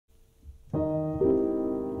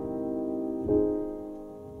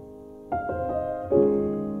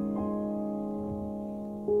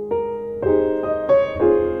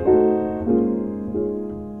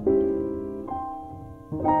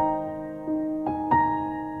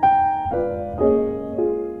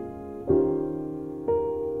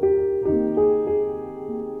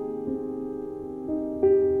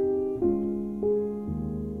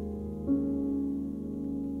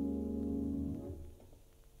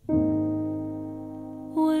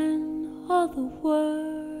the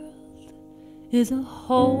world is a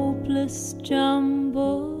hopeless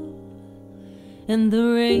jumble, and the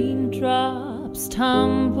raindrops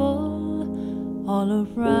tumble all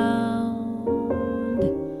around.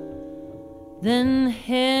 Then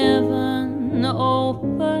heaven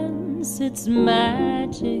opens its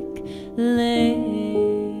magic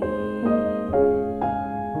lane,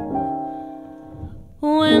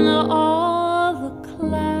 when all the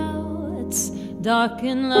clouds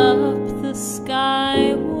darken up the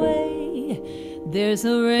skyway. There's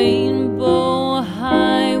a rainbow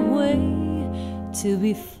highway to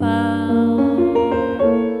be found,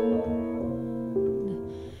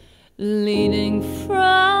 leading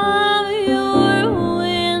from your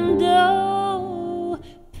window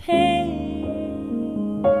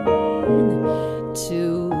pane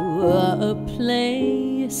to a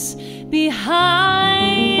place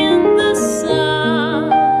behind the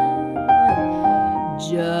sun,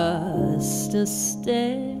 just a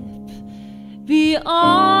step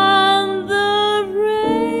beyond the rain.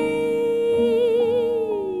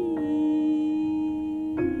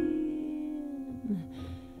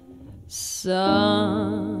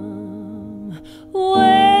 Somewhere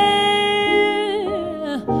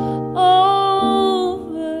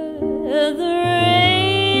over the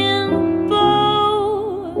rainbow,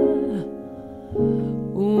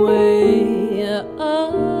 way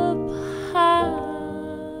up high,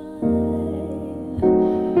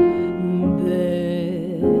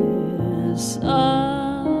 there's a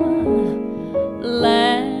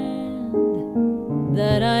land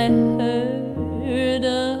that I heard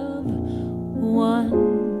of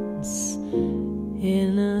once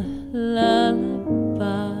in a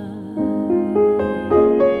lullaby.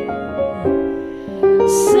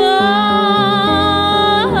 Somewhere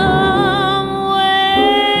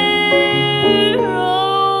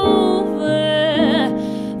over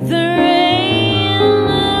the rainbow,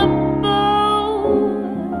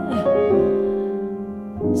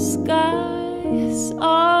 skies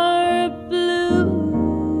are blue,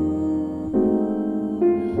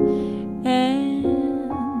 and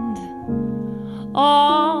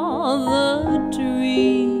all the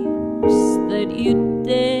dreams that you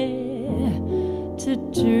dare to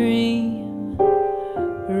dream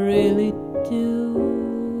really do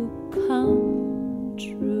come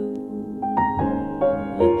true.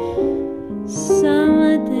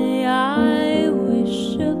 Someday I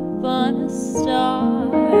wish upon a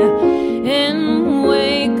star and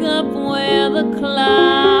wake up where the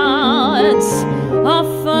clouds are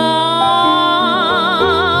far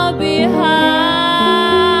behind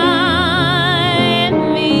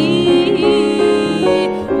me,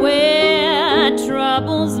 where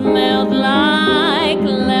troubles melt like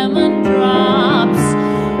lemon drops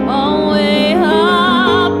away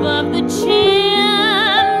up of the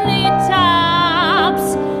chimney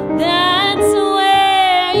tops. That's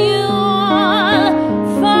where you'll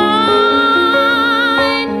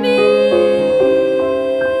find me.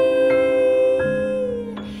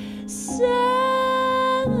 Somewhere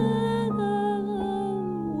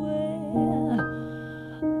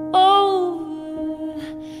over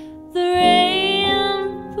the rainbow,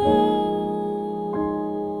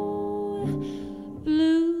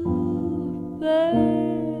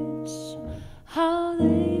 bluebirds, how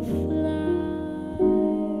they fly.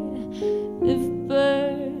 If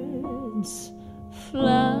birds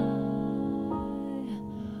fly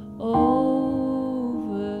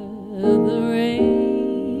over the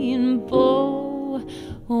rainbow,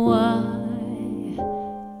 why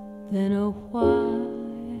then, oh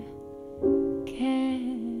why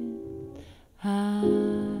can't I?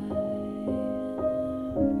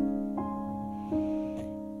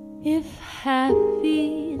 If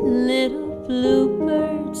happy little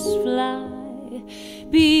bluebirds fly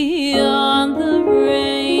beyond the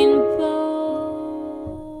rain